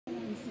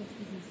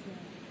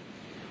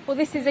Well,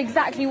 this is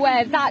exactly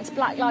where that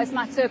Black Lives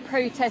Matter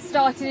protest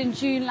started in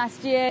June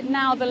last year,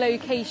 now the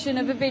location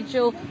of a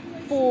vigil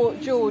for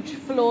George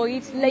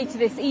Floyd. Later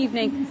this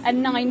evening, a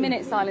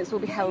 9-minute silence will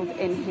be held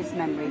in his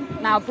memory.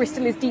 Now,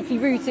 Bristol is deeply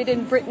rooted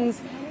in Britain's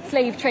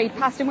slave trade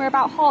past, and we're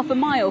about half a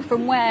mile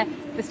from where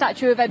the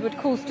statue of Edward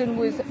Colston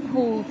was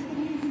pulled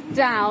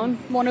down,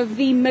 one of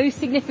the most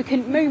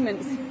significant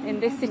moments in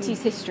this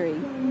city's history.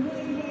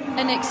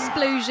 An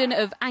explosion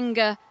of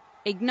anger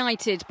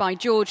ignited by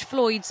George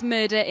Floyd's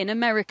murder in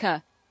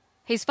America.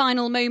 His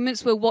final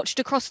moments were watched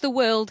across the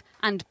world,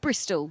 and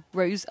Bristol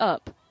rose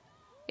up.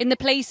 In the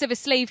place of a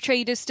slave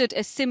trader stood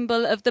a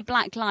symbol of the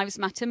Black Lives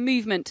Matter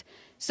movement,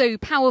 so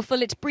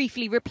powerful it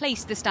briefly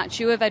replaced the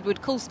statue of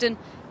Edward Colston,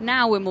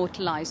 now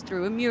immortalised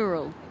through a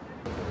mural.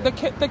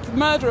 The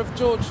murder of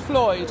George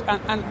Floyd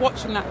and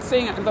watching that,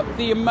 seeing it, and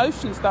the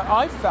emotions that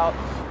I felt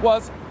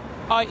was,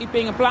 i.e.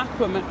 being a black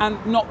woman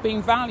and not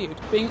being valued,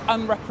 being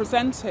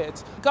unrepresented.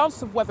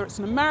 Regardless of whether it's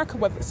in America,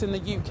 whether it's in the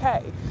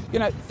UK, you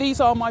know, these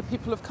are my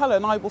people of colour,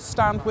 and I will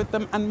stand with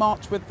them and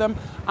march with them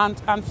and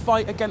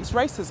fight against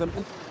racism.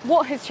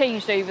 What has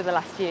changed over the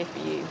last year for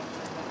you?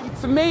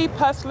 For me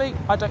personally,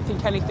 I don't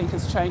think anything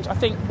has changed. I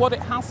think what it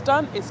has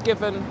done is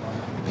given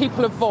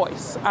people a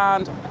voice,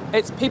 and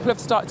people have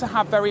started to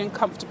have very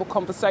uncomfortable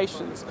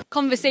conversations.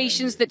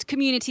 Conversations that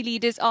community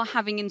leaders are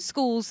having in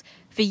schools.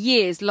 For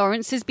years,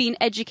 Lawrence has been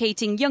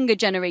educating younger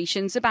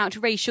generations about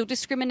racial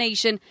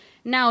discrimination.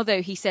 Now,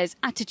 though, he says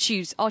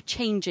attitudes are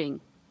changing.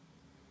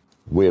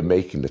 We're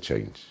making the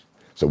change.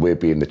 So we're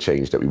being the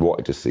change that we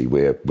wanted to see.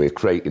 We're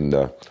creating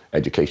the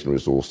educational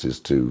resources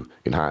to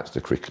enhance the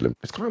curriculum.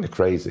 It's kind of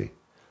crazy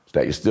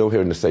that you're still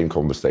hearing the same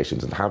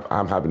conversations, and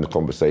I'm having the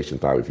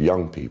conversations now with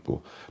young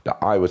people that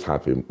I was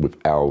having with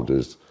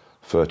elders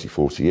 30,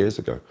 40 years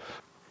ago.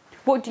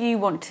 What do you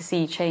want to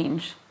see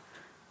change?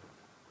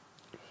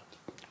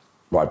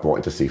 What I've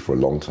wanted to see for a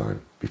long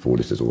time before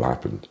this has all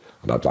happened,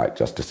 and I'd like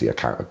just to see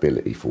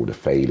accountability for the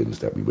failings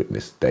that we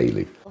witness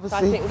daily.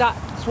 I think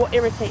that's what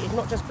irritated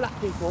not just black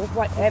people,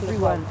 white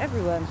people,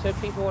 everyone. So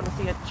people want to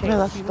see a change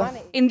of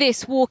humanity. In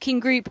this walking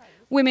group,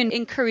 women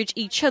encourage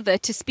each other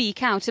to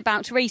speak out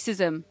about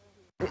racism.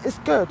 It's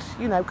good,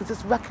 you know, because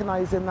it's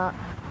recognising that,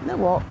 you know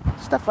what,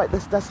 stuff like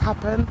this does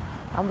happen,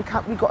 and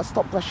we've got to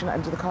stop brushing it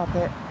under the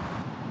carpet.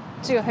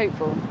 So you're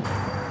hopeful?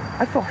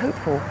 I feel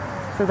hopeful.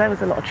 So there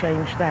was a lot of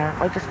change there.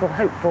 I just feel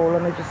hopeful,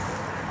 and I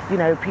just, you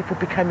know, people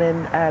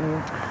becoming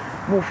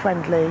more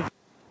friendly.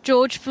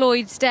 George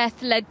Floyd's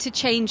death led to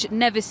change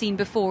never seen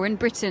before in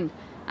Britain.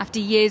 After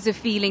years of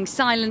feeling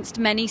silenced,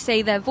 many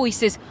say their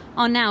voices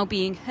are now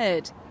being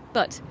heard.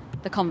 But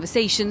the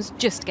conversation's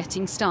just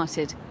getting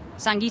started.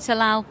 Sangeeta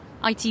Lal,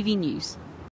 ITV News.